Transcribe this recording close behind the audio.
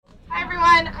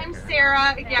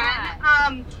Sarah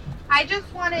again. I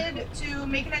just wanted to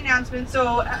make an announcement.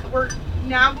 So we're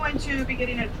now going to be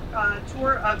getting a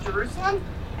tour of Jerusalem,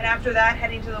 and after that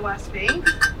heading to the West Bank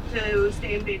to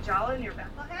stay in Beit Jala near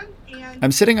Bethlehem. And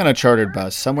I'm sitting on a chartered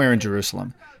bus somewhere in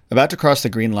Jerusalem, about to cross the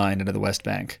Green Line into the West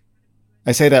Bank.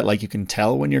 I say that like you can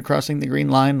tell when you're crossing the Green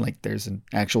Line, like there's an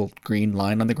actual green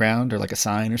line on the ground or like a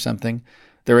sign or something.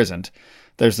 There isn't.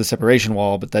 There's the separation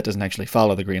wall, but that doesn't actually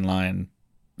follow the Green Line.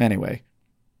 Anyway,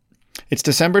 it's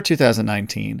December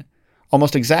 2019,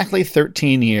 almost exactly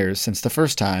 13 years since the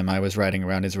first time I was riding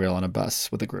around Israel on a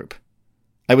bus with a group.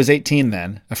 I was 18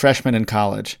 then, a freshman in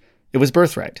college. It was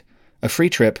Birthright, a free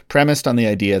trip premised on the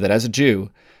idea that as a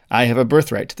Jew, I have a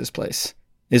birthright to this place.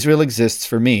 Israel exists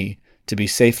for me to be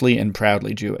safely and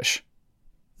proudly Jewish.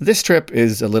 This trip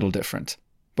is a little different,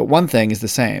 but one thing is the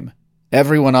same.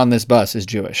 Everyone on this bus is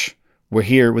Jewish. We're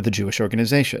here with a Jewish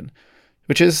organization,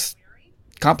 which is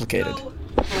complicated. So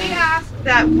we ask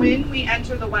that when we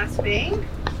enter the West Bank,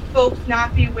 folks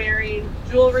not be wearing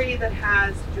jewelry that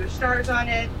has Jewish stars on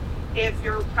it. If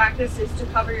your practice is to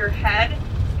cover your head,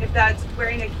 if that's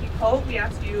wearing a kippot, we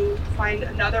ask you find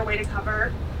another way to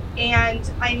cover.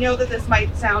 And I know that this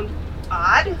might sound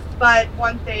odd, but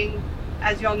one thing,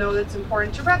 as you all know, that's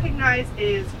important to recognize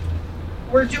is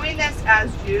we're doing this as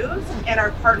Jews, and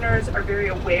our partners are very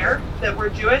aware that we're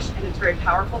Jewish, and it's very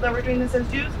powerful that we're doing this as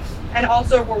Jews. And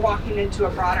also, we're walking into a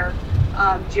broader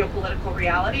geopolitical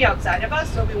reality outside of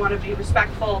us, so we want to be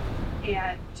respectful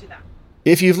and to them.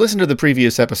 If you've listened to the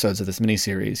previous episodes of this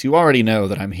miniseries, you already know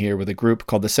that I'm here with a group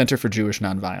called the Center for Jewish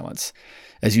Nonviolence.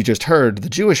 As you just heard, the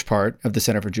Jewish part of the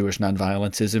Center for Jewish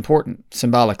Nonviolence is important,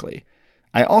 symbolically.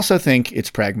 I also think it's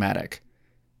pragmatic.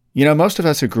 You know, most of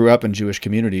us who grew up in Jewish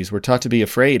communities were taught to be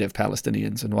afraid of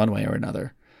Palestinians in one way or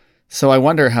another. So I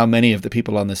wonder how many of the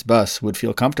people on this bus would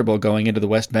feel comfortable going into the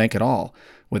West Bank at all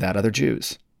without other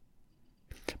Jews.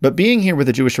 But being here with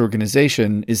a Jewish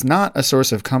organization is not a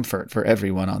source of comfort for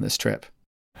everyone on this trip.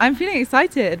 I'm feeling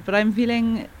excited, but I'm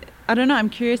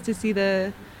curious to see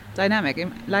the dynamic.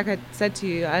 Like I said to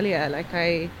you earlier,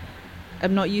 I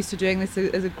am not used to doing this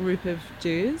as a group of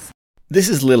Jews. This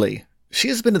is Lily. She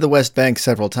has been to the West Bank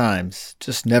several times,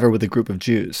 just never with a group of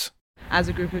Jews. As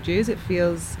a group of Jews,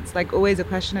 it's like always a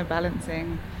question of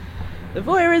balancing the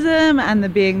voyeurism and the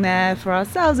being there for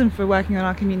ourselves and for working on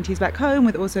our communities back home,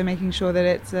 with also making sure that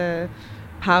it's a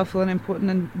powerful and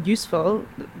important and useful,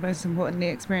 most importantly,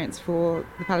 experience for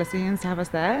the Palestinians to have us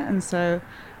there. And so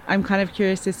I'm kind of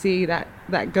curious to see that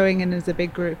going in as a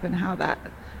big group and how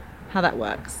that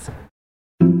works.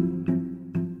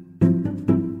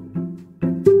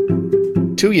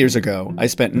 2 years ago, I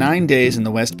spent 9 days in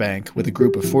the West Bank with a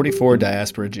group of 44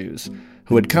 diaspora Jews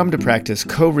who had come to practice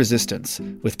co-resistance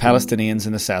with Palestinians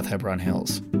in the South Hebron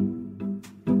Hills.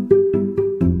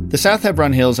 The South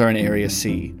Hebron Hills are in Area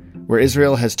C, where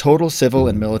Israel has total civil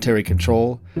and military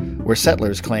control, where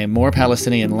settlers claim more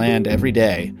Palestinian land every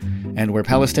day, and where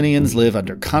Palestinians live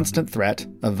under constant threat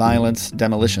of violence,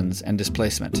 demolitions, and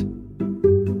displacement.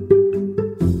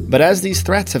 But as these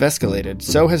threats have escalated,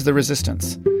 so has the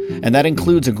resistance. And that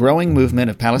includes a growing movement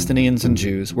of Palestinians and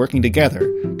Jews working together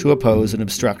to oppose and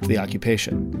obstruct the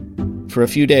occupation. For a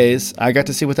few days, I got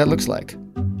to see what that looks like.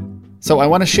 So I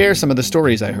want to share some of the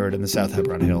stories I heard in the South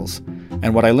Hebron Hills,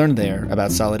 and what I learned there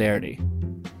about solidarity.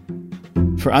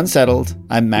 For Unsettled,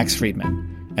 I'm Max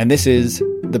Friedman, and this is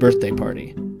The Birthday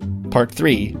Party. Part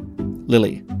 3,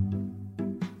 Lily.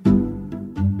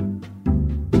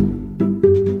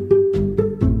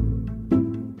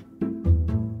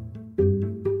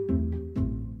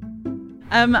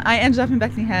 I ended up in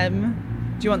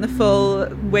Bethlehem. Do you want the full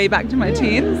way back to my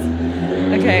teens?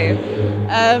 Okay.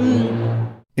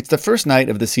 It's the first night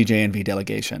of the CJNV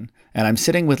delegation, and I'm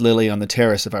sitting with Lily on the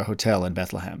terrace of our hotel in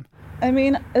Bethlehem. I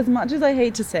mean, as much as I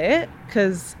hate to say it,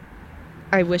 because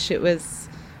I wish it was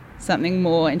something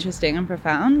more interesting and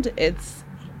profound,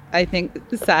 I think,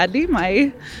 sadly,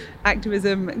 my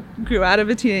activism grew out of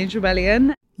a teenage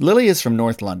rebellion. Lily is from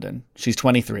North London. She's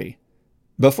 23.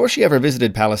 Before she ever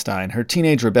visited Palestine, her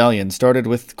teenage rebellion started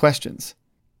with questions.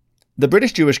 The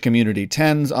British Jewish community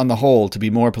tends, on the whole, to be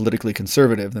more politically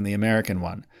conservative than the American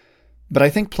one. But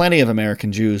I think plenty of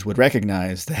American Jews would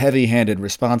recognize the heavy-handed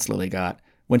response Lily got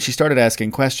when she started asking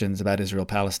questions about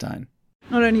Israel-Palestine.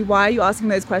 Not only why are you asking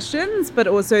those questions, but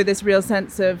also this real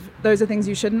sense of those are things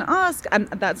you shouldn't ask, and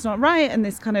that's not right, and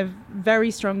this kind of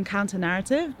very strong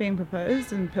counter-narrative being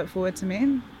proposed and put forward to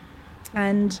me.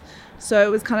 And so it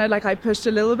was kind of like I pushed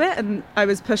a little bit, and I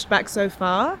was pushed back so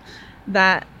far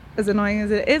that, as annoying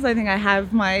as it is, I think I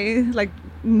have my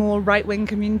more right-wing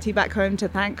community back home to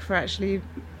thank for actually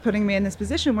putting me in this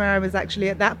position where I was actually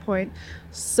at that point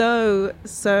so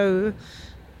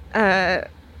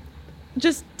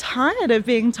just tired of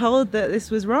being told that this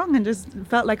was wrong, and just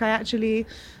felt like I actually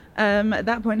at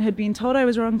that point had been told I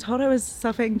was wrong, told I was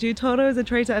suffering due, told I was a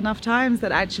traitor enough times,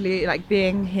 that actually like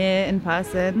being here in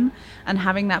person and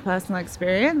having that personal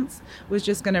experience was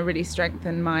just going to really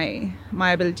strengthen my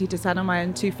ability to stand on my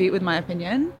own 2 feet with my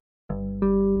opinion.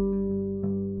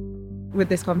 With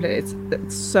this conflict,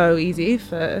 it's so easy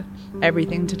for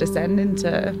everything to descend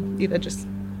into either just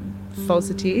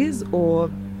falsities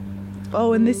or,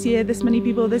 oh, in this year, this many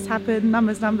people, this happened,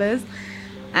 numbers.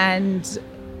 And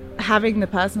having the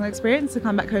personal experience to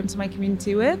come back home to my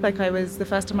community with, like the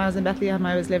first time I was in Bethlehem,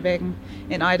 I was living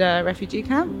in Aida refugee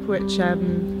camp, which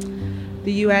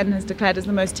the UN has declared as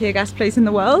the most tear-gassed place in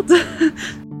the world.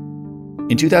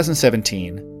 In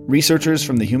 2017, researchers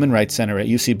from the Human Rights Center at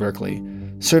UC Berkeley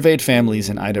surveyed families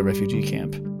in Aida refugee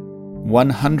camp.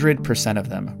 100% of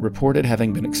them reported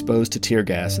having been exposed to tear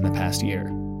gas in the past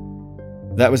year.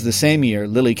 That was the same year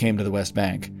Lily came to the West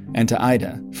Bank and to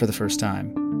Aida for the first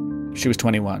time. She was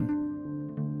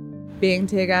 21. Being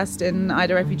tear gassed in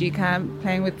Aida refugee camp,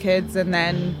 playing with kids, and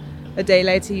then a day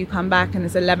later you come back and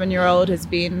this 11-year-old has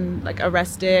been like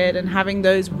arrested, and having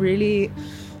those really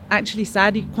actually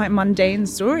sad, quite mundane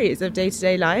stories of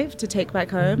day-to-day life to take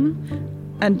back home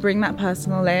and bring that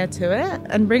personal layer to it,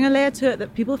 and bring a layer to it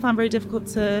that people found very difficult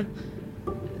to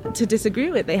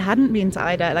disagree with. They hadn't been to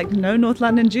Aida, like no North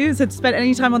London Jews had spent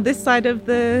any time on this side of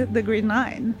the Green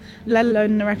Line, let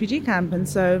alone in a refugee camp. And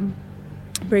so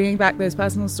bringing back those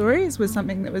personal stories was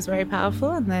something that was very powerful.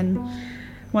 And then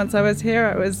once I was here,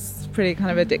 I was pretty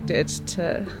kind of addicted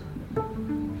to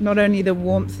not only the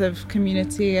warmth of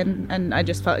community, and I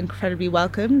just felt incredibly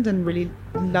welcomed and really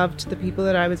loved the people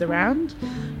that I was around,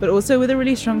 but also with a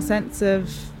really strong sense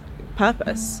of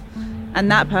purpose.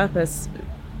 And that purpose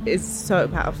is so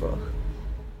powerful.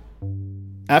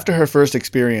 After her first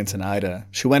experience in Aida,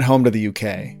 she went home to the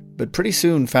UK, but pretty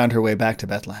soon found her way back to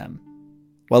Bethlehem.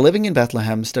 While living in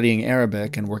Bethlehem, studying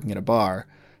Arabic and working at a bar,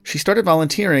 she started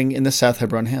volunteering in the South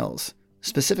Hebron Hills,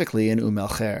 specifically in El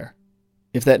Khair.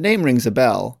 If that name rings a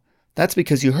bell, that's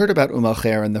because you heard about El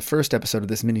Khair in the first episode of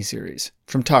this miniseries,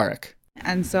 from Tarek.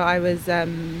 And so I was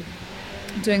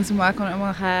doing some work on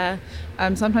El Khair,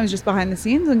 sometimes just behind the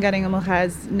scenes and getting El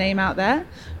Khair's name out there,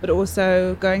 but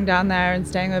also going down there and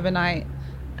staying overnight.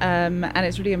 And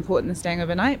it's really important staying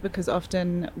overnight, because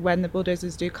often when the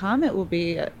bulldozers do come, it will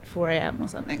be at 4 a.m. or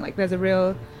something. Like there's a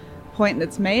real point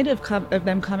that's made of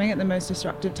them coming at the most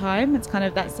disruptive time. It's kind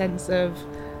of that sense of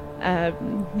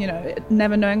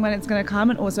never knowing when it's going to come,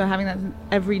 and also having that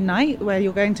every night where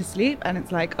you're going to sleep and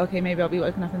it's like, okay, maybe I'll be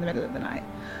woken up in the middle of the night,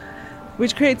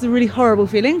 which creates a really horrible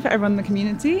feeling for everyone in the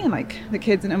community. And like the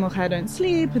kids in El Khair don't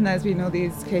sleep, and there's been all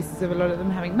these cases of a lot of them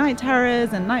having night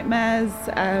terrors and nightmares,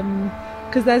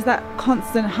 because there's that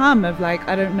constant hum of like,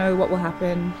 I don't know what will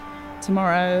happen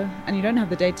tomorrow, and you don't have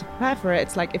the day to prepare for it.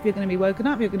 It's like, if you're going to be woken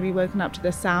up, you're going to be woken up to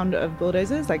the sound of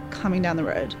bulldozers like coming down the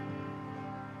road.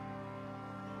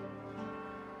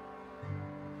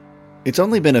 It's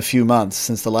only been a few months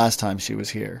since the last time she was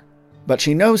here, but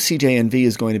she knows CJNV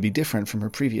is going to be different from her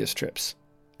previous trips,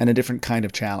 and a different kind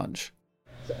of challenge.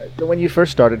 So when you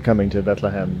first started coming to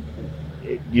Bethlehem,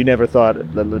 you never thought,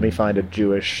 let me find a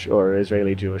Jewish or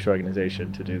Israeli Jewish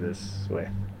organization to do this way?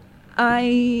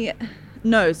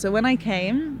 No. So when I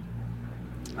came,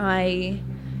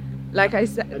 like I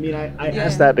said... I mean, I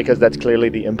asked that because that's clearly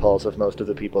the impulse of most of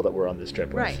the people that were on this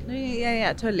trip. Right.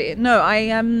 Yeah, totally. No,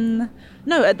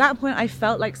 no, at that point I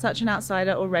felt like such an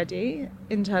outsider already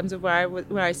in terms of where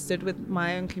I stood with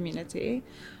my own community,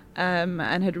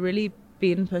 and had really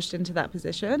been pushed into that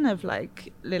position of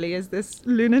like, Lily is this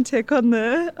lunatic on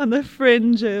the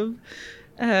fringe of...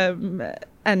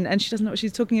 and she doesn't know what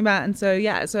she's talking about. And so,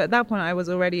 so at that point I was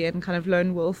already in kind of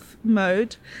lone wolf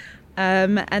mode.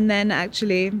 And then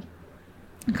actually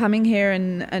coming here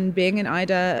and being in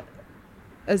Aida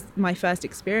as my first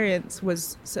experience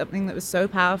was something that was so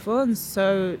powerful and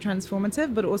so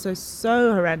transformative, but also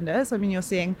so horrendous. I mean, you're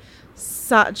seeing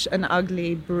such an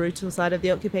ugly, brutal side of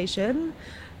the occupation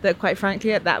that quite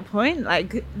frankly at that point,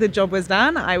 like, the job was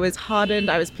done. I was hardened,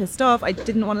 I was pissed off, I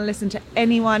didn't want to listen to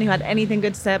anyone who had anything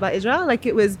good to say about Israel. Like,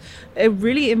 it was a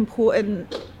really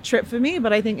important trip for me,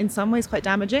 but I think in some ways quite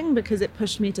damaging, because it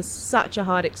pushed me to such a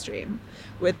hard extreme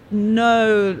with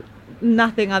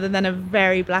nothing other than a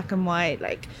very black and white,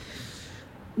 like,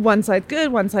 one side's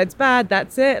good, one side's bad,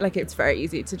 that's it. Like, it's very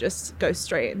easy to just go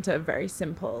straight into a very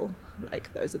simple,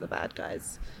 like, those are the bad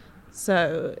guys.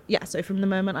 So from the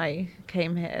moment I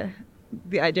came here,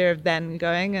 the idea of then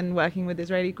going and working with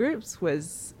Israeli groups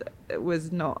was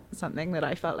not something that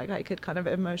I felt like I could kind of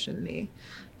emotionally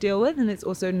deal with, and it's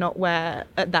also not where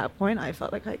at that point I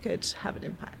felt like I could have an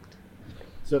impact.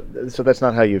 So that's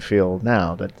not how you feel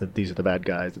now, that these are the bad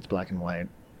guys, it's black and white.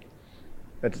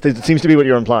 It seems to be what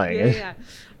you're implying.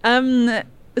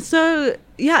 So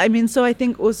I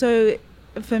think also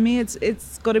for me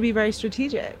it's got to be very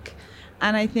strategic.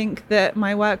 And I think that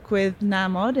my work with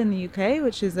NAMOD in the UK,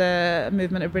 which is a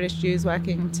movement of British Jews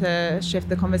working to shift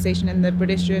the conversation in the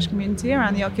British Jewish community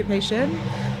around the occupation,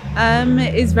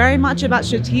 is very much about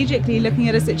strategically looking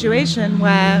at a situation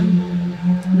where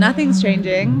nothing's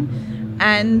changing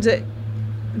and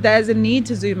there's a need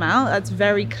to zoom out. That's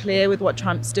very clear with what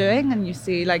Trump's doing, and you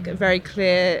see like very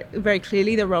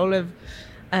clearly the role of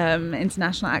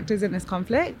international actors in this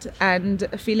conflict, and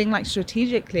feeling like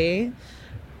strategically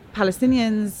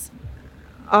Palestinians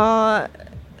are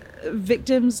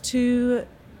victims to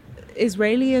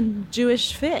Israeli and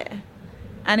Jewish fear.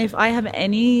 And if I have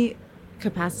any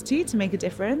capacity to make a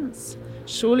difference,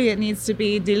 surely it needs to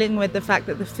be dealing with the fact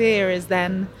that the fear is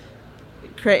then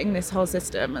creating this whole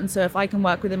system. And so if I can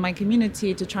work within my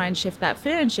community to try and shift that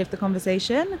fear and shift the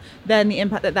conversation, then the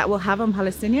impact that will have on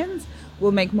Palestinians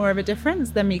will make more of a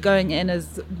difference than me going in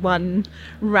as one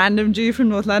random Jew from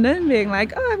North London being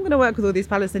like, oh, I'm going to work with all these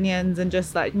Palestinians and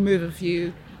just like move a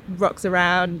few rocks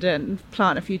around and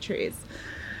plant a few trees.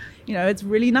 You know, it's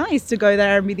really nice to go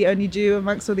there and be the only Jew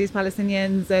amongst all these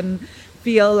Palestinians and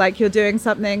feel like you're doing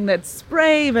something that's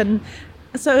brave and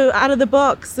so out of the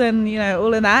box and, you know,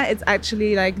 all of that. It's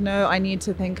actually like, no, I need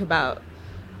to think about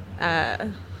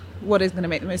what is going to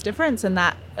make the most difference. And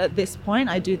that at this point,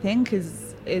 I do think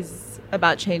is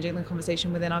about changing the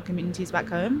conversation within our communities back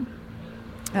home.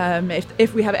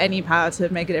 If we have any power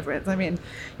to make a difference. I mean,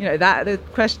 you know, that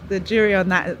the jury on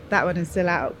that one is still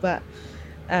out. But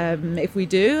if we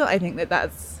do, I think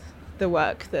that's the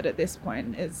work that at this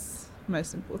point is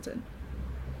most important.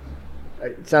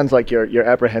 It sounds like your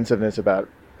apprehensiveness about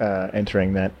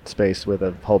entering that space with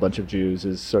a whole bunch of Jews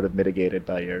is sort of mitigated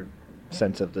by your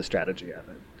sense of the strategy of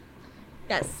it.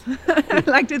 Yes. I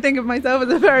like to think of myself as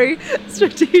a very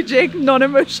strategic,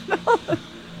 non-emotional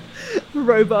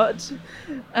robot.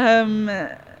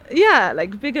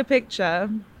 Like bigger picture.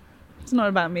 It's not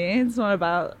about me. It's not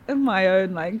about my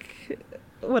own, like,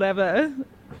 whatever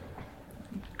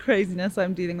craziness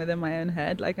I'm dealing with in my own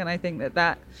head. Like, and I think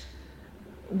that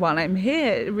while I'm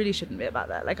here, it really shouldn't be about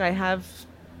that. Like, I have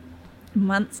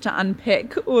months to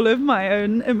unpick all of my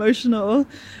own emotional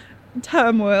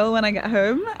turmoil when I get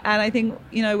home. And I think,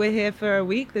 you know, we're here for a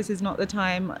week. This is not the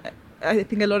time. I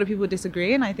think a lot of people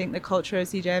disagree, and I think the culture of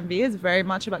CJMV is very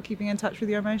much about keeping in touch with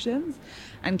your emotions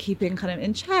and keeping kind of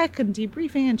in check and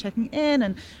debriefing and checking in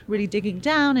and really digging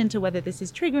down into whether this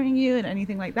is triggering you and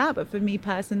anything like that. But for me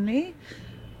personally,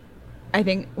 I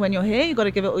think when you're here, you got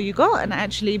to give it all you got, and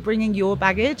actually bringing your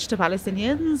baggage to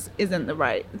Palestinians isn't the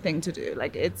right thing to do.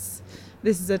 Like, this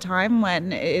is a time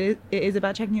when it is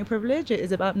about checking your privilege. It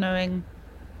is about knowing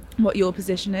what your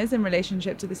position is in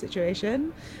relationship to the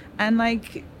situation. And,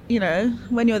 like, you know,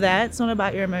 when you're there, it's not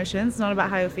about your emotions. It's not about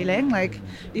how you're feeling. Like,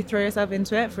 you throw yourself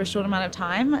into it for a short amount of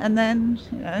time and then,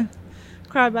 you know,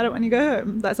 cry about it when you go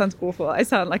home. That sounds awful. I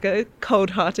sound like a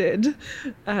cold-hearted,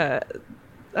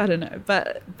 I don't know.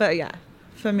 But yeah,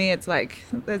 for me, it's like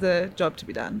there's a job to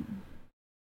be done.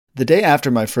 The day after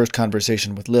my first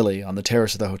conversation with Lily on the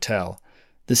terrace of the hotel,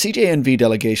 the CJNV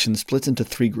delegation splits into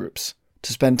 3 groups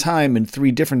to spend time in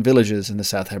 3 different villages in the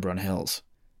South Hebron Hills.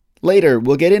 Later,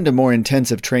 we'll get into more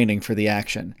intensive training for the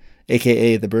action,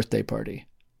 aka the birthday party.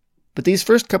 But these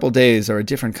first couple days are a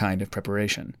different kind of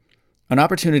preparation. An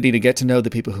opportunity to get to know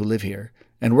the people who live here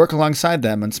and work alongside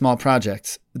them on small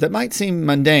projects that might seem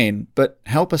mundane, but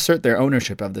help assert their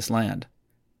ownership of this land.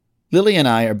 Lily and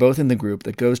I are both in the group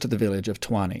that goes to the village of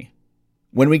Twani.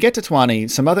 When we get to Twani,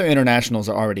 some other internationals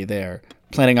are already there,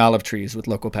 planting olive trees with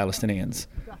local Palestinians.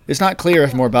 It's not clear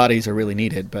if more bodies are really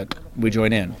needed, but we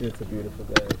join in. It's a beautiful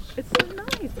day. It's so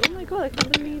nice. Oh my God, I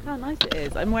can't believe how nice it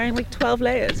is. I'm wearing like 12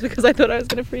 layers because I thought I was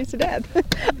going to freeze to death.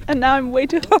 And now I'm way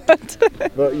too hot.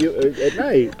 Well, at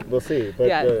night, we'll see. But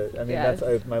Yeah.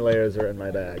 that's my layers are in my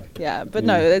bag. Yeah, but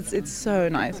no, it's so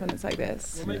nice when it's like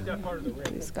this.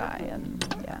 Blue sky and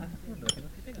yeah,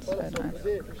 so nice.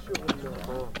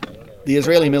 The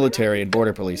Israeli military and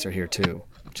border police are here too,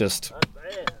 just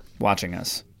watching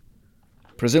us.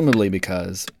 Presumably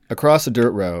because, across a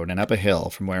dirt road and up a hill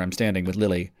from where I'm standing with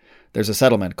Lily, there's a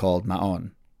settlement called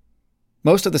Ma'on.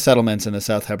 Most of the settlements in the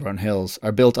South Hebron Hills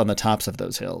are built on the tops of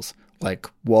those hills, like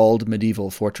walled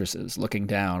medieval fortresses looking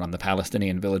down on the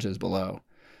Palestinian villages below.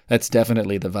 That's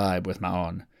definitely the vibe with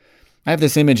Ma'on. I have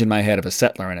this image in my head of a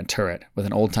settler in a turret with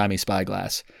an old-timey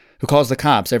spyglass who calls the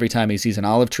cops every time he sees an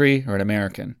olive tree or an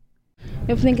American.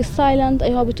 Everything is silent.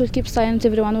 I hope it will keep silent.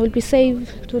 Everyone will be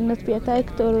safe. It will not be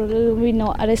attacked or will be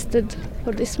not arrested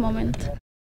for this moment.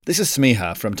 This is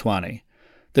Smiha from Tuani.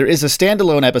 There is a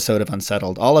standalone episode of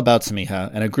Unsettled all about Smiha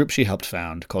and a group she helped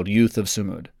found called Youth of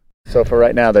Sumud. So for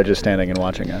right now, they're just standing and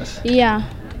watching us. Yeah.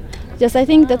 Just I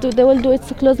think that they will do it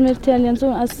close military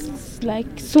zone as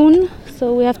like soon.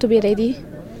 So we have to be ready.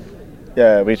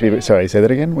 Yeah, sorry, say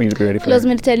that again? We need to be ready for Closed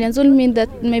military zone means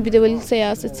that maybe they will say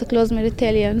us it's a closed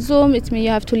military zone. It means you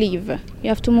have to leave. You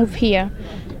have to move here.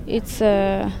 It's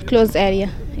a closed area.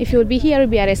 If you will be here, you'll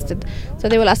be arrested. So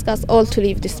they will ask us all to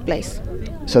leave this place.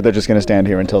 So they're just going to stand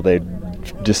here until they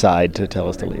decide to tell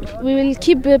us to leave? We will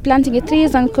keep planting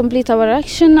trees and complete our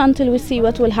action until we see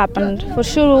what will happen. For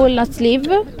sure we will not leave,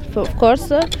 of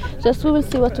course. Just we will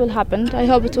see what will happen. I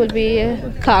hope it will be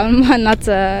calm and not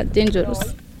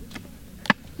dangerous.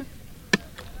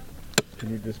 Can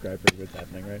you describe what's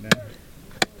happening right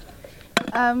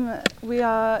now? We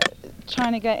are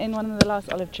trying to get in one of the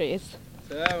last olive trees.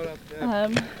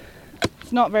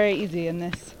 It's not very easy in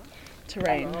this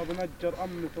terrain.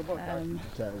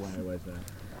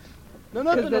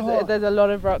 There's a lot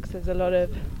of rocks, there's a lot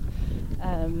of...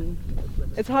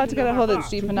 it's hard to get a hole that's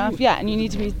deep enough, and you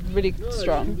need to be really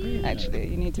strong, actually.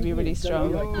 You need to be really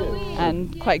strong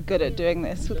and quite good at doing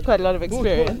this, with quite a lot of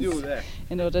experience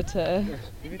in order to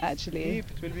actually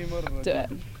do it.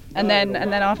 And then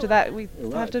after that, we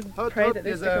have to pray that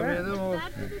they stick around.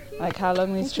 Like how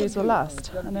long these trees will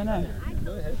last, I don't know.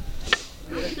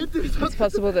 It's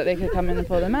possible that they could come in and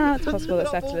pull them out. It's possible that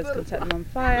settlers can set them on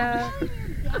fire.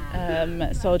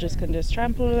 Soldiers can just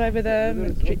trample all over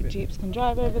them. Jeeps can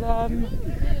drive over them.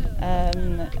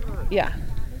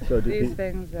 So these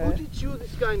things are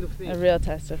a real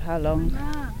test of how long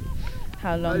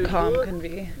calm can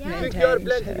be maintained.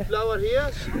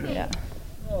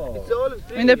 I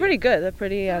mean, they're pretty good. They're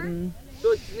pretty.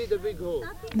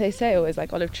 They say always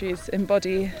like olive trees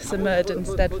embody submerged and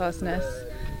steadfastness,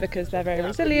 because they're very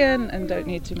resilient and don't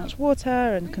need too much water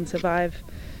and can survive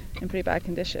in pretty bad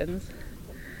conditions.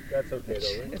 That's okay, which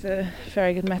is a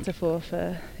very good metaphor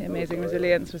for the amazing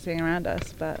resilience we're seeing around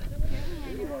us, but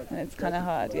it's kind of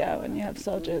hard, when you have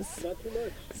soldiers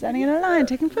standing in a line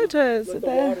taking photos with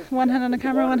their one hand on a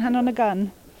camera, one hand on a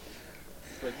gun.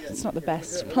 It's not the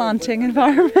best planting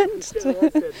environment,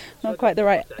 not quite the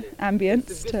right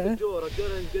ambience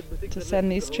to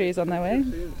send these trees on their way,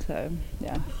 so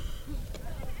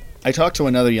I talked to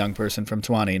another young person from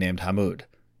Tuani named Hamoud.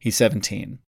 He's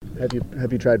 17.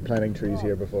 Have you tried planting trees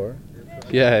here before?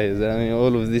 Yeah, I mean,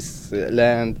 all of this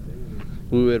land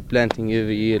we were planting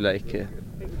every year.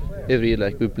 We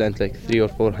plant like 300 or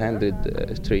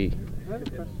 400 trees.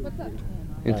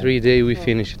 In 3 days we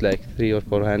finished 300 or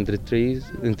 400 trees.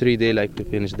 In 3 days we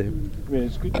finished them.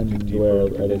 And where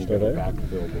are they still there?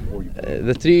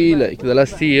 The tree the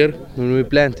last year when we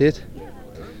planted,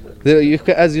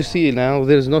 as you see now,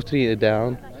 there is no tree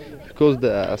down because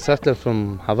the settler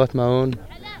from Havat Maon,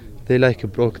 they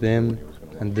broke them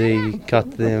and they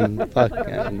cut them.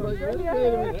 And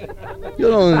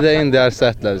in the end they are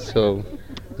settlers, so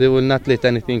they will not let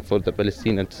anything for the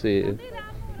Palestinians to see.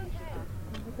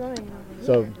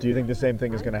 So do you think the same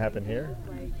thing is going to happen here?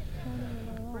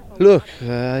 Look,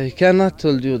 I cannot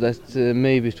tell you that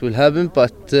maybe it will happen,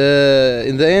 but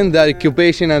in the end they are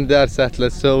occupation and they are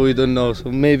settlers, so we don't know.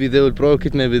 So maybe they will broke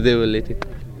it, maybe they will let it.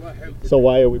 So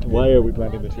why are we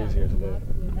planting the trees here today?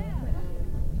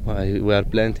 Why we are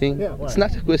planting? Yeah, why? It's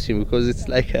not a question, because it's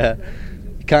a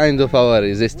kind of our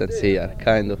resistance here,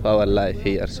 kind of our life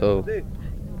here. So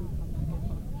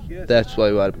that's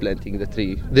why we are planting the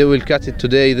tree. They will cut it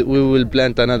today, we will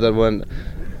plant another one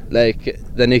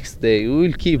the next day. We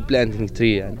will keep planting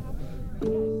tree.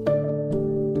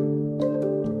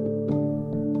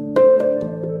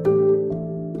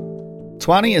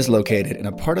 Tuani is located in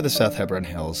a part of the South Hebron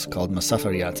Hills called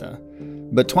Masafariyata.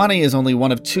 But Tuani is only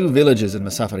one of 2 villages in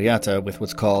Masafariyata with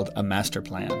what's called a master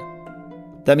plan.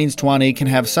 That means Tuani can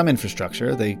have some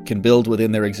infrastructure, they can build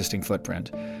within their existing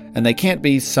footprint, and they can't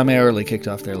be summarily kicked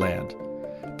off their land.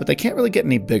 But they can't really get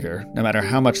any bigger, no matter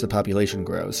how much the population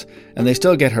grows, and they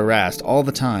still get harassed all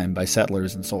the time by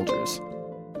settlers and soldiers.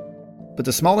 But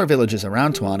the smaller villages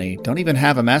around Tuani don't even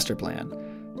have a master plan.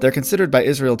 They're considered by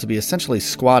Israel to be essentially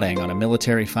squatting on a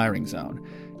military firing zone,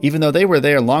 even though they were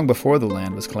there long before the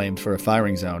land was claimed for a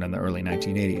firing zone in the early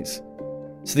 1980s.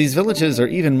 So these villages are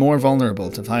even more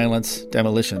vulnerable to violence,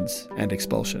 demolitions, and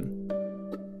expulsion.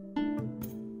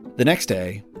 The next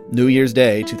day, New Year's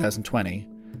Day 2020,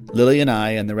 Lily and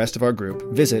I and the rest of our group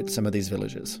visit some of these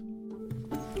villages.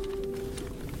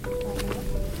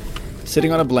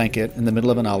 Sitting on a blanket in the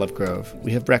middle of an olive grove,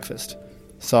 we have breakfast.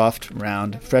 Soft,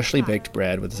 round, freshly baked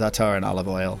bread with za'atar and olive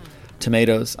oil,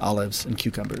 tomatoes, olives, and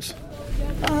cucumbers.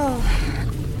 Oh,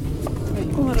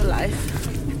 what a life.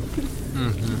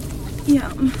 Mm-hmm.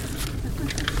 Yum.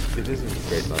 It is a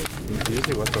great life.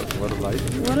 Seriously, what a life.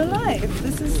 What a life.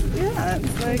 This is,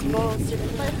 it's like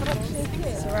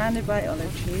surrounded by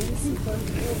olive trees,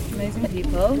 amazing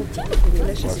people,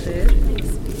 delicious food.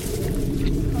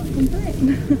 Can't complain.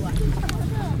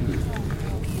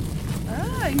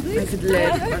 I could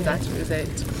live on that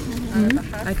rosette.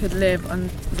 I could live on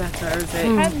za'atar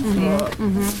rosette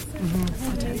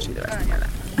for potentially the rest of my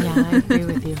life. Yeah, I agree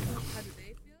with you.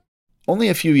 Only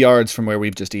a few yards from where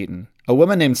we've just eaten, a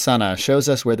woman named Sana shows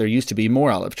us where there used to be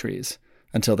more olive trees,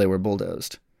 until they were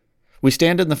bulldozed. We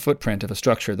stand in the footprint of a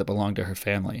structure that belonged to her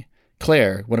family.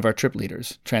 Claire, one of our trip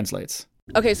leaders, translates.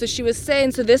 Okay, so she was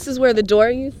saying, so this is where the door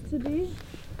used to be?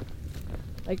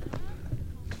 Like,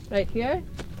 right here?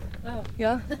 Oh.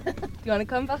 Yeah? Do you want to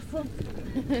come, Basil?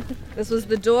 This was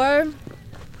the door.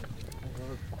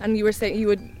 And you were saying you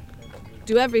would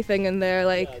do everything in there,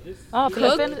 like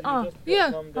cook?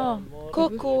 Yeah.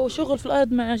 كوك وشغل في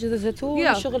الأرض مع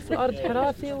زيتون وشغل في الأرض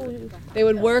حرافي They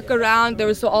would work around, there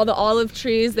was so all the olive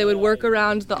trees, they would work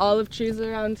around the olive trees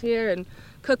around here and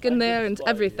cook in there and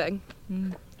everything.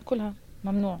 كلها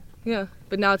ممنوع. Yeah,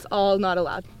 but now it's all not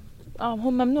allowed.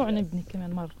 هم ممنوع نبني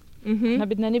كمان مرة. احنا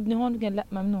بدنا نبني هون قال لا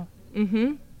ممنوع.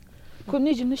 كل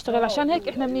نيجي بنشتغل عشان هيك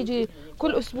احنا بنيجي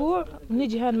كل أسبوع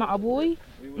بنيجي هون مع أبوي.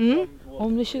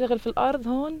 وبنشتغل في الأرض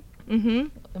هون.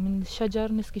 من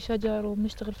الشجر نسقي شجر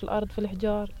وبنشتغل في الأرض في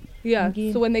الحجار. Yeah,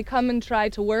 so when they come and try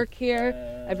to work here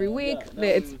every week,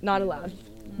 it's not allowed.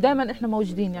 دائما احنا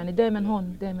موجودين يعني دائما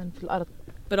هون دائما في الأرض.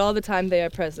 But all the time they are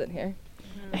present here.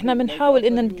 احنا بنحاول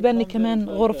إن نبني كمان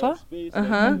غرفة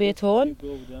من بيت هون.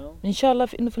 إن شاء الله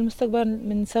إنه في المستقبل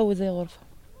بنسوي زي غرفة.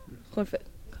 غرفة.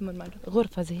 Come on, Marta.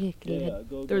 غرفة زي هيك.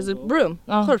 There's a room.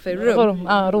 غرفة. Room.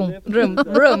 room.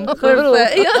 Room. غرفة.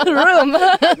 Yeah, room.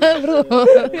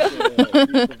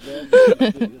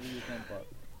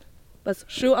 بس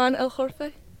شو عن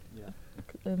الغرفة؟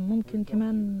 ممكن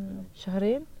كمان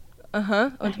شهرين.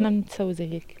 احنا بنسوي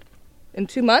زي هيك. In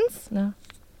 2 months? No.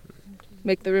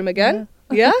 Make the room again?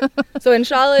 Yeah? So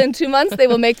inshallah in 2 months they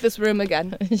will make this room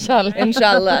again. Inshallah.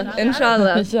 Inshallah.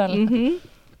 Inshallah.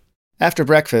 After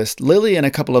breakfast, Lily and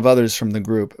a couple of others from the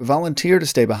group volunteer to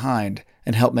stay behind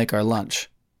and help make our lunch.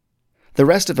 The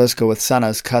rest of us go with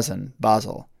Sana's cousin,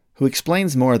 Basil, who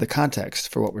explains more of the context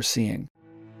for what we're seeing.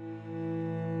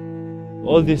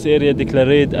 All this area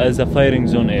declared as a firing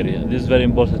zone area. This is very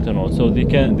important to know. So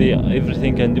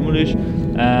everything can demolish,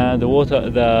 and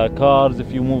the cars, if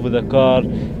you move with a car,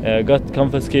 got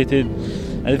confiscated.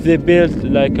 And if they built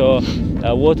like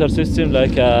a water system,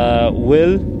 like a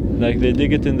well, like they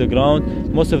dig it in the ground,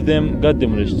 most of them got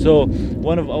demolished. So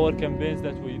one of our campaigns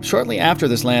that we... Shortly after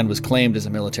this land was claimed as a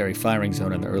military firing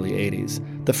zone in the early 80s,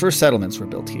 the first settlements were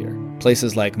built here,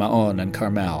 places like Ma'on and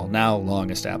Carmel, now long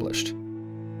established.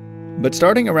 But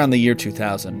starting around the year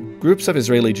 2000, groups of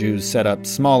Israeli Jews set up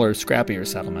smaller, scrappier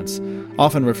settlements,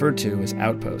 often referred to as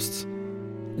outposts.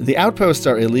 The outposts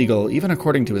are illegal even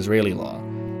according to Israeli law,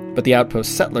 but the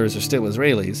outpost settlers are still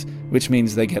Israelis, which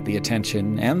means they get the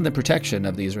attention and the protection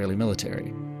of the Israeli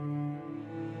military.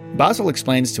 Basil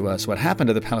explains to us what happened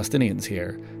to the Palestinians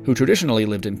here, who traditionally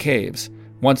lived in caves,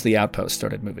 once the outposts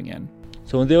started moving in.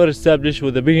 So when they were established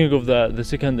with the beginning of the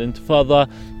second intifada,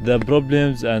 the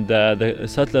problems and the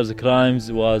settlers'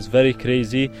 crimes was very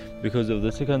crazy because of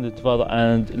the second intifada.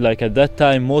 And like at that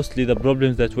time, mostly the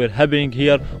problems that were happening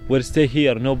here were stay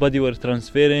here. Nobody were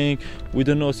transferring. We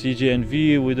don't know CJNV.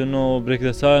 We don't know Break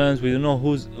the Silence. We don't know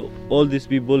who's all these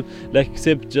people, like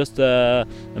except just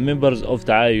members of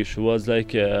Ta'ayush, who was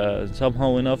like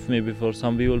somehow enough maybe for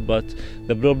some people, but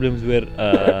the problems were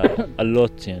a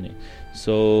lot, yani.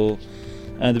 So.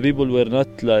 And the people were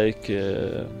not like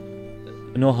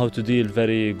know how to deal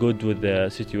very good with the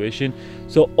situation.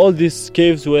 So all these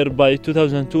caves were by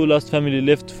 2002 last family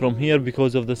left from here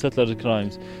because of the settlers'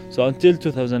 crimes. So until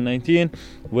 2019,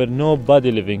 were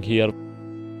nobody living here.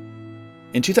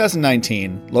 In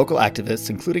 2019, local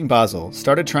activists, including Basil,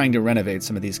 started trying to renovate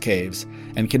some of these caves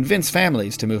and convince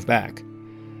families to move back.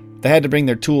 They had to bring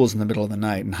their tools in the middle of the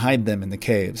night and hide them in the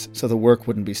caves so the work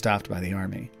wouldn't be stopped by the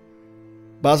army.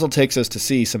 Basil takes us to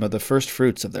see some of the first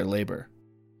fruits of their labor.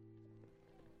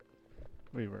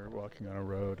 We were walking on a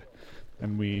road,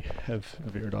 and we have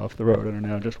veered off the road and are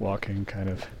now just walking kind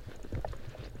of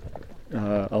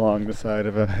along the side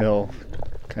of a hill,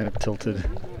 kind of tilted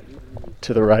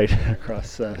to the right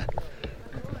across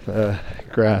the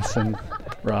grass and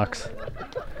rocks.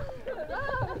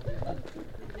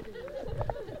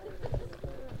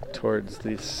 towards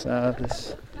this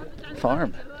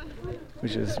farm,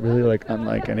 which is really like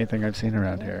unlike anything I've seen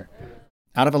around here.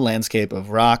 Out of a landscape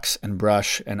of rocks and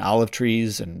brush and olive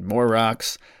trees and more rocks,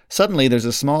 suddenly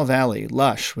there's a small valley,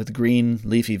 lush with green,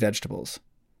 leafy vegetables.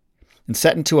 And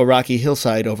set into a rocky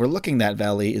hillside overlooking that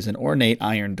valley is an ornate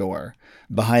iron door.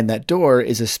 Behind that door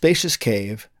is a spacious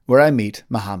cave where I meet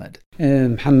Mohammed.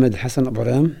 محمد حسن أبو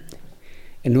رام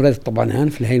انولدت طبعا هان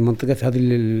في هاي المنطقة في هذا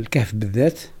الكهف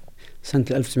بالذات سنة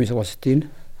 1967.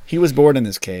 He was born in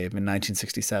this cave in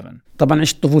 1967. طبعا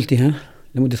عشت طفولتي هان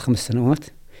لمدة 5 سنوات.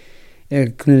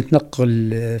 كنا نتنقل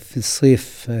في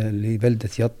الصيف لبلدة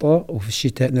يطا وفي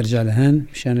الشتاء نرجع لهان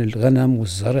مشان الغنم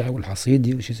والزرع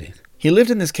والحصيد وشي زي. He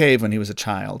lived in this cave when he was a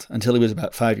child until he was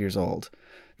about 5 years old.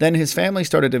 Then his family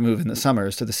started to move in the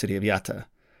summers to the city of Yatta.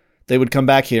 They would come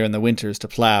back here in the winters to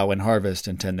plow and harvest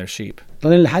and tend their sheep.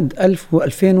 ضلينا لحد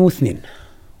 2002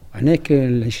 وهناك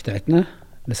العيش تاعتنا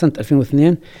لسنة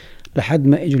 2002 لحد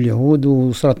ما اجوا اليهود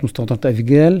وصارت مستوطنة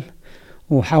أفيغال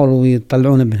وحاولوا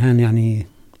يطلعونا من هان يعني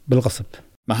بالغصب.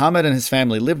 Mohammed and his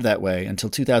family lived that way until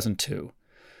 2002.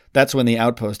 That's when the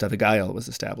outpost Avigail was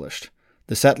established.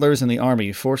 The settlers and the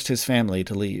army forced his family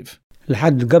to leave.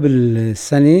 لحد قبل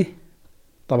سنة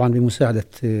طبعا بمساعدة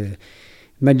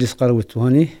مجلس قروة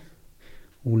التواني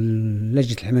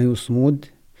ولجنة الحماية والصمود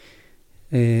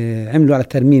عملوا على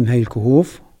ترميم هاي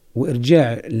الكهوف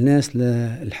وإرجاع الناس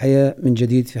للحياة من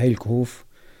جديد في هاي الكهوف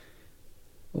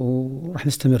ورح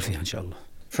نستمر فيها إن شاء الله.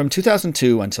 From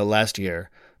 2002 until last year,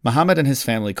 Mohammed and his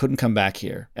family couldn't come back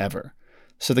here, ever.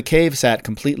 So the cave sat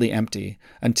completely empty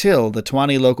until the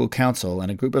Tuani local council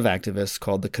and a group of activists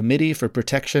called the Committee for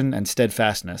Protection and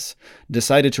Steadfastness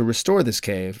decided to restore this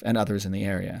cave and others in the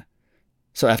area.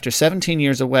 So after 17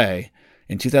 years away,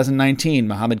 in 2019,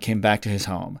 Mohammed came back to his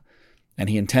home, and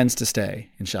he intends to stay,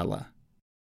 inshallah.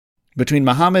 Between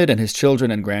Mohammed and his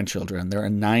children and grandchildren, there are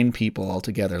 9 people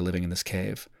altogether living in this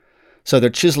cave. So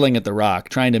they're chiseling at the rock,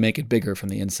 trying to make it bigger from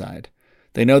the inside.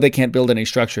 They know they can't build any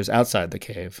structures outside the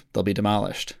cave. They'll be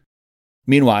demolished.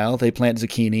 Meanwhile, they plant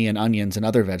zucchini and onions and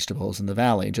other vegetables in the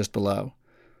valley just below.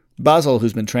 Basil,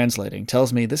 who's been translating,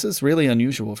 tells me this is really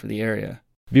unusual for the area.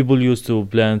 People used to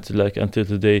plant, like until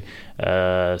today,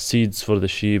 seeds for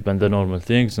the sheep and the normal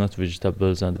things, not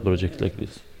vegetables and projects like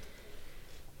this.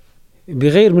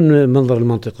 بغير من منظر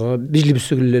المنطقة بيجلب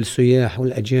السياح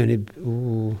والأجانب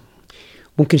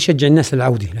وممكن يشجع الناس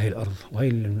للعودة لهي الأرض وهي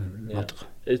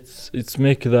المنطقة. It's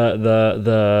make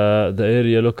the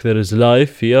area look there is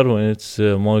life here when it's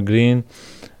more green,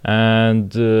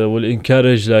 and will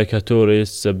encourage like a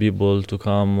tourist people to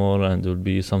come more, and will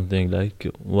be something like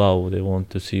wow, they want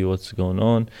to see what's going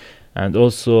on, and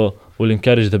also will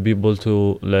encourage the people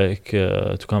to like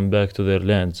to come back to their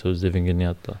land, so living in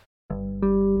Yatta.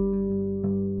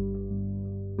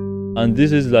 And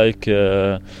this is like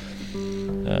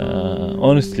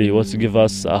honestly what gives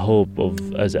us a hope of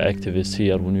as activists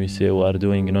here when we say we are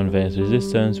doing non-violent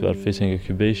resistance, we are facing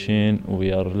occupation,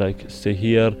 we are like stay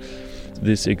here.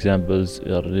 These examples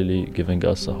are really giving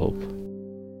us a hope.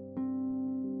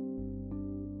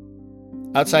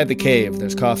 Outside the cave,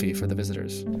 there's coffee for the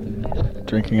visitors.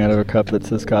 Drinking out of a cup that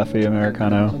says coffee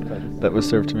Americano that was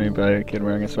served to me by a kid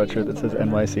wearing a sweatshirt that says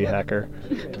NYC hacker.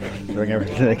 Doing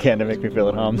everything they can to make me feel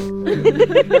at home.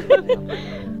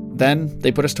 Then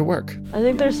they put us to work. I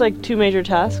think there's like 2 major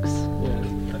tasks.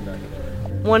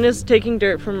 One is taking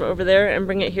dirt from over there and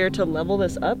bring it here to level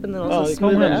this up and then also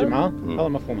smooth it out. هذا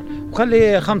مفهوم.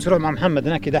 وخلي 5 روح مع محمد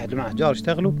هناك يدحدوا مع احجار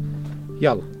يشتغلوا.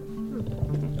 يلا.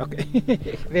 Okay.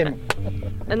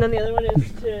 And then the other one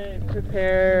is to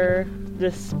prepare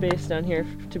this space down here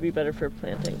to be better for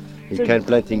planting. You can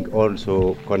planting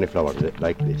also cornflower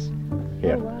like this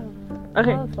here. Oh, wow.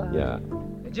 Okay. Yeah.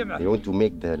 You want to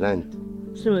make the land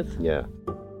smooth. Yeah.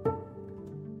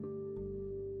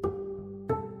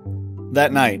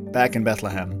 That night, back in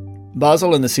Bethlehem,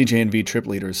 Basil and the CJNV trip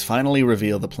leaders finally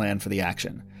reveal the plan for the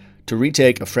action, to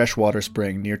retake a freshwater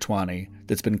spring near Tuani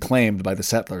that's been claimed by the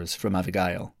settlers from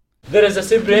Avigail. There is a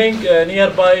spring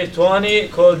nearby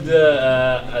Tuani called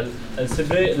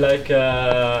Al-Sibri, like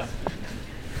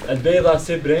Al-Bayda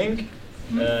Spring,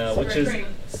 which is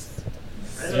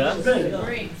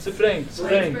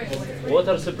spring,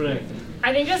 water spring.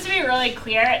 I think just to be really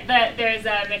clear that there's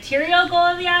a material goal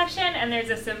of the action and there's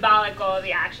a symbolic goal of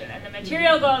the action. And the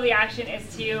material goal of the action is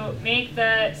to make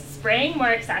the spring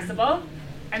more accessible.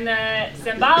 And the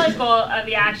symbolic goal of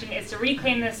the action is to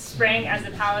reclaim this spring as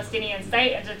a Palestinian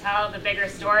site and to tell the bigger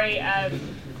story of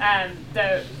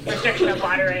the restriction of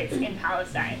water rights in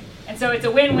Palestine. And so it's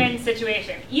a win-win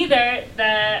situation. Either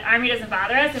the army doesn't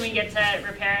bother us and we get to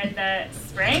repair the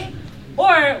spring,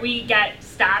 or we get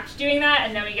stopped doing that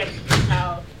and then we get to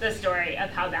tell the story of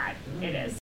how bad it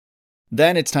is.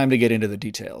 Then it's time to get into the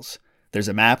details. There's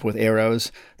a map with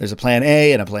arrows, there's a plan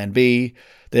A and a plan B.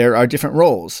 There are different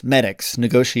roles: medics,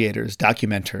 negotiators,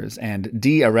 documenters, and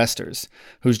de-arresters,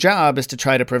 whose job is to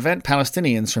try to prevent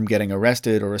Palestinians from getting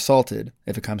arrested or assaulted,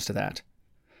 if it comes to that.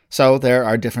 So there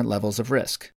are different levels of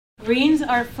risk. Greens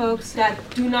are folks that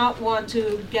do not want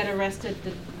to get arrested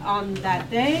on that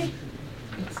day,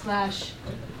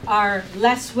 / are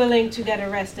less willing to get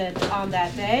arrested on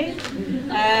that day.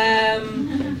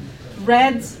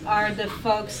 Reds are the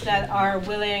folks that are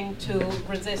willing to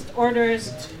resist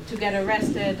orders to get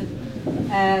arrested.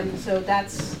 So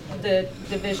that's the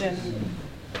division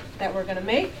that we're going to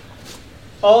make.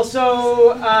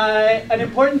 Also, an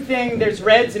important thing, there's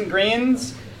reds and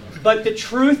greens, but the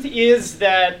truth is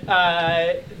that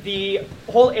the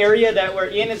whole area that we're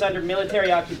in is under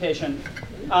military occupation,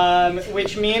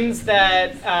 which means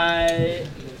that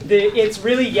it's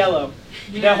really yellow.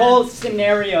 The whole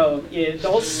scenario the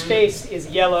whole space is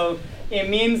yellow. It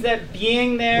means that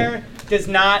being there does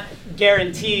not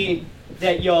guarantee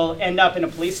that you'll end up in a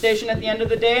police station at the end of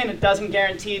the day, and it doesn't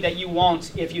guarantee that you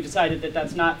won't if you decided that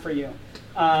that's not for you.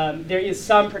 There is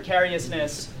some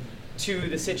precariousness to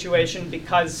the situation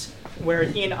because we're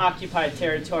in occupied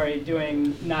territory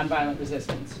doing nonviolent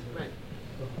resistance.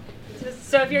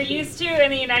 So if you're used to, in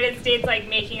the United States, like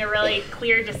making a really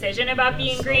clear decision about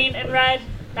being green and red,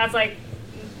 that's like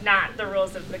not the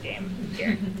rules of the game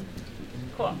here.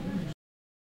 Cool.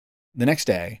 The next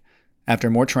day, after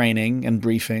more training and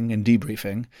briefing and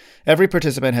debriefing, every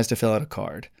participant has to fill out a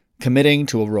card, committing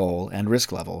to a role and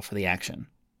risk level for the action.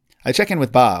 I check in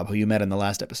with Bob, who you met in the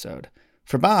last episode.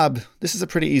 For Bob, this is a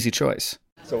pretty easy choice.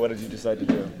 So what did you decide to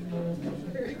do?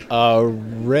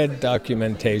 Red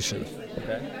documentation.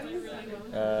 Okay.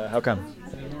 How come?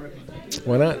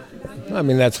 Why not? I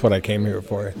mean, that's what I came here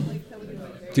for.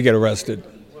 To get arrested.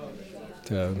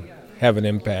 To have an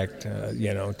impact,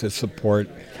 to support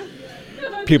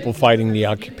people fighting the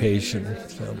occupation.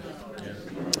 So.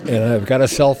 And I've got a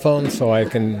cell phone, so I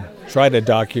can try to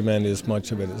document as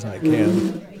much of it as I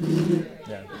can.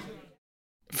 Yeah.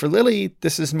 For Lily,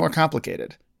 this is more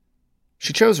complicated.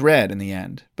 She chose red in the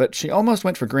end, but she almost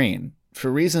went for green,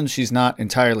 for reasons she's not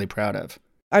entirely proud of.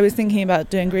 I was thinking about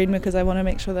doing green because I want to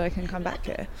make sure that I can come back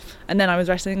here. And then I was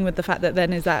wrestling with the fact that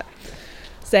then is that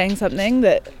saying something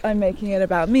that I'm making it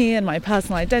about me and my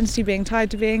personal identity being tied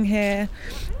to being here,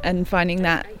 and finding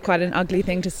that quite an ugly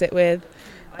thing to sit with,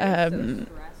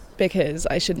 because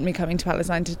I shouldn't be coming to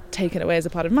Palestine to take it away as a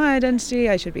part of my identity.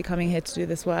 I should be coming here to do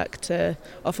this work, to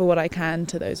offer what I can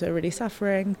to those who are really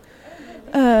suffering.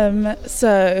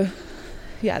 So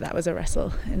yeah, that was a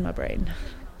wrestle in my brain.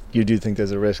 You do think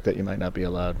there's a risk that you might not be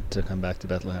allowed to come back to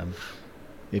Bethlehem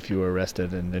if you were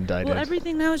arrested and indicted? Well,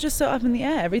 everything now is just so up in the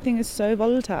air. Everything is so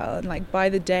volatile, and like by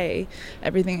the day,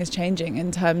 everything is changing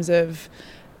in terms of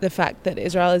the fact that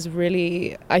Israel is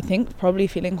really, I think, probably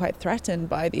feeling quite threatened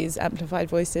by these amplified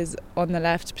voices on the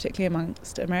left, particularly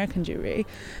amongst American Jewry.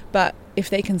 But if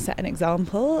they can set an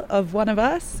example of one of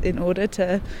us in order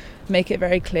to make it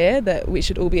very clear that we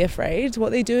should all be afraid,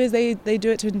 what they do is they do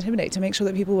it to intimidate, to make sure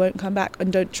that people won't come back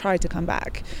and don't try to come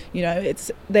back.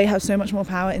 They have so much more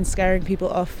power in scaring people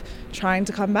off trying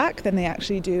to come back than they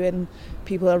actually do in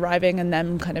people arriving and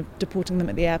them kind of deporting them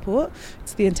at the airport.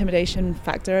 It's the intimidation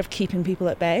factor of keeping people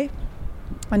at bay.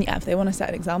 And yeah, if they want to set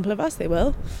an example of us, they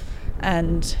will.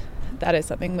 And that is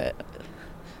something that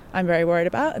I'm very worried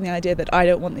about. And the idea that I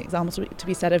don't want the example to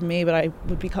be set of me, but I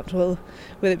would be comfortable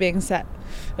with it being set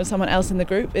of someone else in the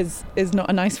group is not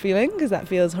a nice feeling, because that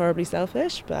feels horribly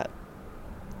selfish. But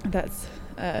that's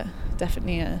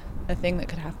definitely a thing that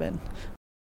could happen.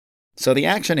 So the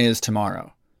action is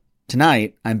tomorrow.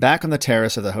 Tonight, I'm back on the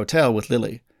terrace of the hotel with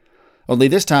Lily. Only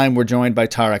this time, we're joined by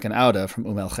Tarek and Auda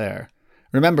from El Khair.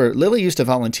 Remember, Lily used to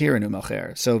volunteer in El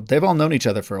Khair, so they've all known each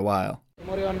other for a while.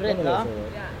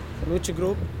 Which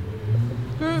group?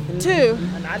 Group 2.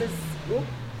 And Alice group?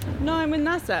 No, I'm with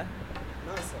NASA.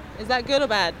 Is that good or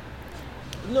bad?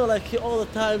 No, like he all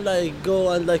the time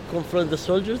go and confront the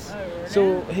soldiers. Oh, really?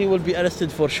 So he will be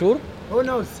arrested for sure. Who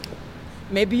knows?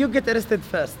 Maybe you get arrested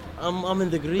first. I'm in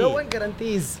the green. No one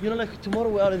guarantees. Tomorrow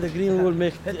we are in the green. We will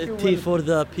make tea for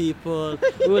the people.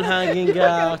 We will hanging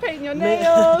out. Paint your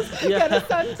nails. Get a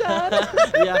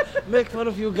suntan. Yeah, make fun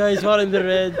of you guys who are in the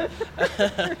red,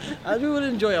 and we will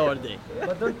enjoy our day.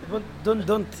 But don't.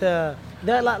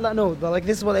 No. Like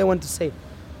this is what I want to say.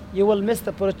 You will miss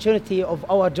the opportunity of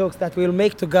our jokes that we'll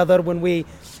make together when we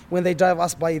when they drive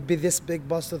us by this big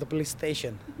bus to the police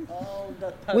station.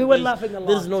 We were laughing a lot.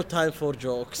 There's no time for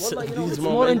jokes. Well, it's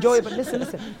more enjoyable. Listen.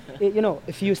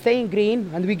 If you stay in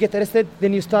green and we get arrested,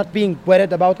 then you start being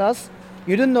worried about us.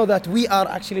 You didn't know that we are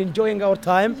actually enjoying our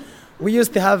time. We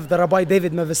used to have the Rabbi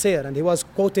David Mavasir, and he was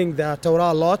quoting the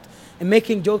Torah a lot and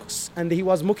making jokes, and he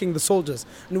was mocking the soldiers.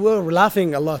 And we were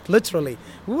laughing a lot, literally.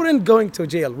 We weren't going to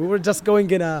jail. We were just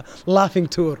going in a laughing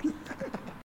tour.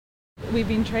 We've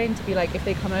been trained to be like, if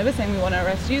they come over saying we want to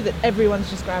arrest you, that everyone's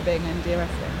just grabbing and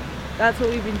de-arresting. That's what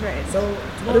we've been trained. So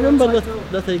remember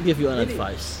that I give you an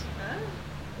advice.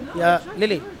 Yeah,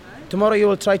 Lily, tomorrow you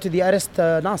will try to de-arrest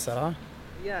Nasser, huh?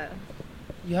 Yeah.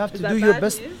 You have to Is that do your bad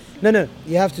best. news? No,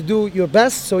 you have to do your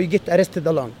best so you get arrested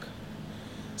along.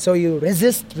 So you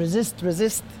resist.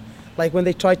 Like when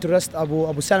they try to arrest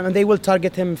Abu Salam, and they will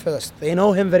target him first. They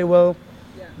know him very well.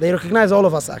 Yeah. They recognize all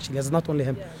of us, actually. It's not only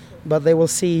him. Yeah. But they will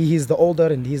see he's the older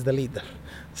and he's the leader.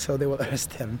 So they will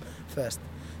arrest him first.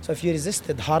 So if you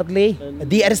resisted hardly,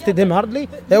 de-arrested him hardly,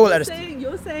 they will arrest you.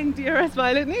 You're saying de-arrest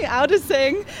violently. Alda's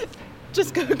saying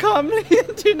just go calmly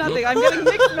and do nothing. I'm getting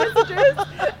mixed messages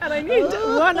and I need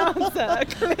one answer, a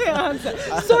clear answer.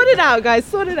 Sort it out, guys.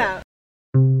 Sort it out.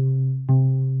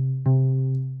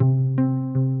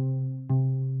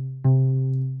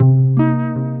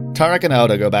 Tarek and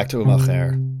Alda go back to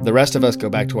Al-Khair. The rest of us go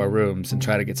back to our rooms and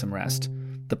try to get some rest.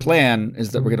 The plan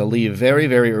is that we're going to leave very,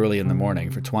 very early in the morning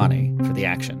for Tuani for the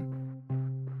action.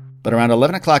 But around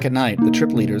 11 o'clock at night, the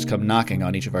trip leaders come knocking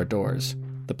on each of our doors.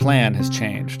 The plan has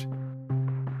changed.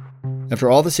 After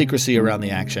all the secrecy around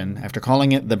the action, after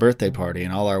calling it the birthday party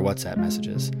in all our WhatsApp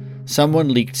messages,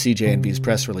 someone leaked CJNV's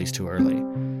press release too early.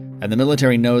 And the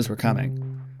military knows we're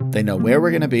coming. They know where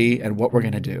we're going to be and what we're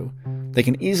going to do. They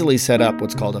can easily set up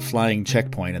what's called a flying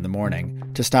checkpoint in the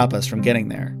morning to stop us from getting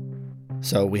there.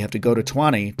 So we have to go to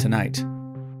Tuani tonight.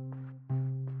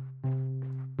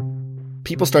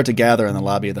 People start to gather in the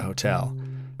lobby of the hotel.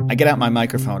 I get out my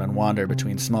microphone and wander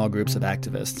between small groups of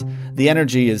activists. The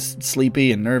energy is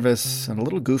sleepy and nervous and a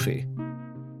little goofy.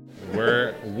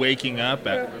 We're waking up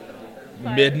at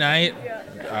midnight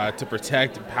to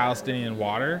protect Palestinian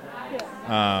water.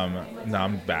 No,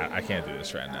 I'm bad. I can't do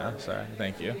this right now. Sorry.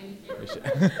 Thank you. You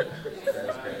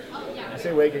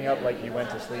say waking up like you went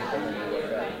to sleep and then you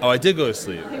woke up. Oh, I did go to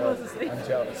sleep. He was asleep. I'm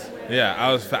jealous. Yeah,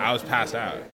 I was passed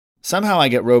out. Somehow I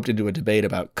get roped into a debate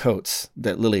about coats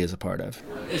that Lily is a part of.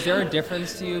 Is there a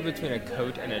difference to you between a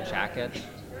coat and a jacket?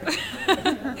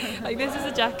 Like this is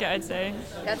a jacket, I'd say.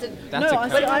 That's a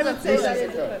coat. I would say that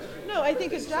is a coat. No, I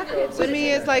think a jacket to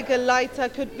me is like a lighter,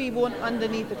 could be worn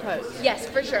underneath the coat. Yes,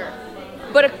 for sure.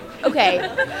 But okay,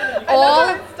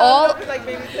 all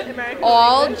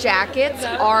jackets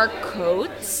are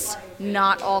coats.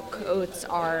 Not all coats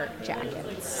are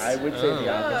jackets. I would say the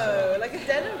opposite. Oh, like a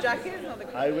denim jacket is not a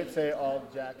coat. I would say all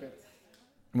jackets.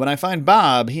 When I find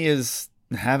Bob, he is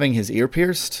having his ear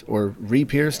pierced or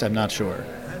re-pierced, I'm not sure.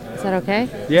 Is that okay?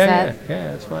 Yeah,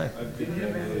 that's fine.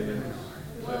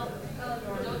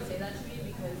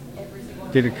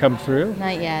 Did it come through?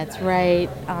 Not yet. It's right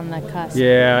on the cusp.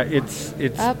 Yeah, it's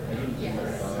up.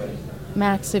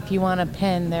 Max, if you want a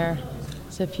pin,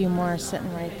 there's a few more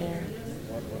sitting right there.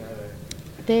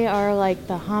 They are like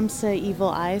the Hamsa evil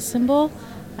eye symbol.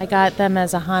 I got them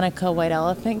as a Hanukkah white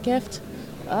elephant gift.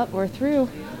 We're through.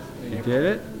 You did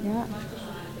it? Yeah.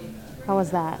 How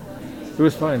was that? It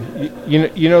was fine.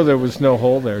 You know there was no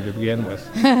hole there to begin with.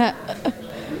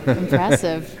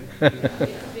 Impressive.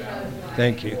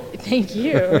 Thank you. Thank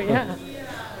you, yeah.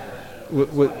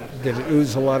 Did it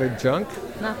ooze a lot of junk?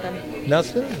 Nothing.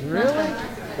 Nothing? Really?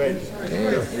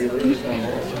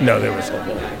 No, there was a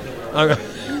hole.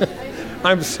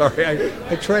 I'm sorry.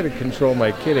 I try to control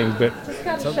my kidding, but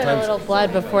Just sometimes... shed a little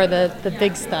blood before the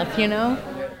big stuff, you know?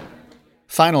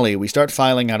 Finally, we start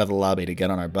filing out of the lobby to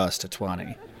get on our bus to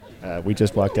Tuani. We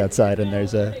just walked outside and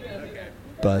there's a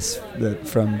bus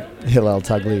from Hillel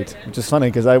Taglit, which is funny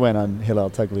because I went on Hillel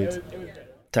Taglit.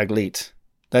 Taglit.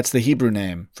 That's the Hebrew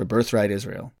name for Birthright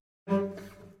Israel.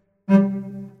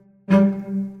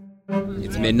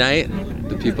 It's midnight.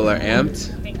 The people are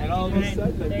amped.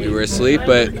 We were asleep,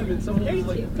 but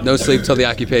no sleep till the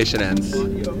occupation ends.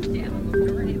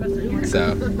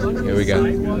 So, here we go.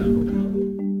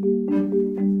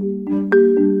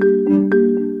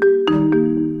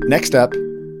 Next up,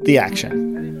 the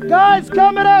action. Guys,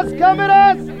 come at us!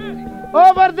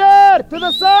 Over there, to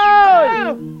the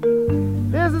side!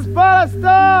 This is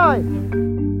Palestine!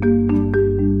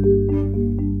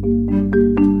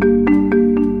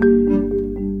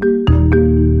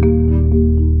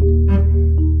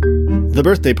 The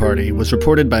birthday party was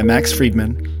reported by Max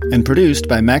Friedman and produced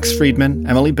by Max Friedman,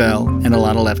 Emily Bell, and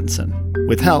Alana Levinson,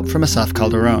 with help from Asaf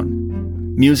Calderon.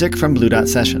 Music from Blue Dot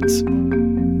Sessions.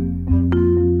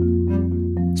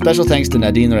 Special thanks to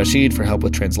Nadine Rashid for help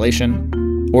with translation,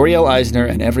 Oriel Eisner,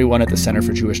 and everyone at the Center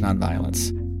for Jewish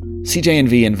Nonviolence.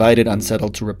 CJNV invited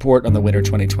Unsettled to report on the Winter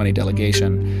 2020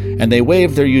 delegation, and they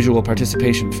waived their usual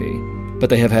participation fee, but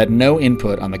they have had no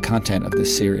input on the content of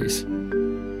this series.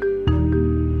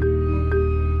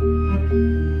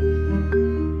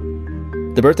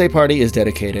 The birthday party is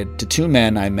dedicated to two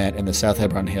men I met in the South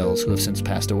Hebron Hills who have since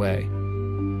passed away,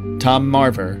 Tom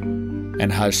Marver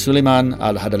and Haj Suleiman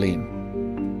al-Hadalim.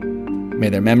 May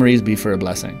their memories be for a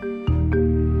blessing.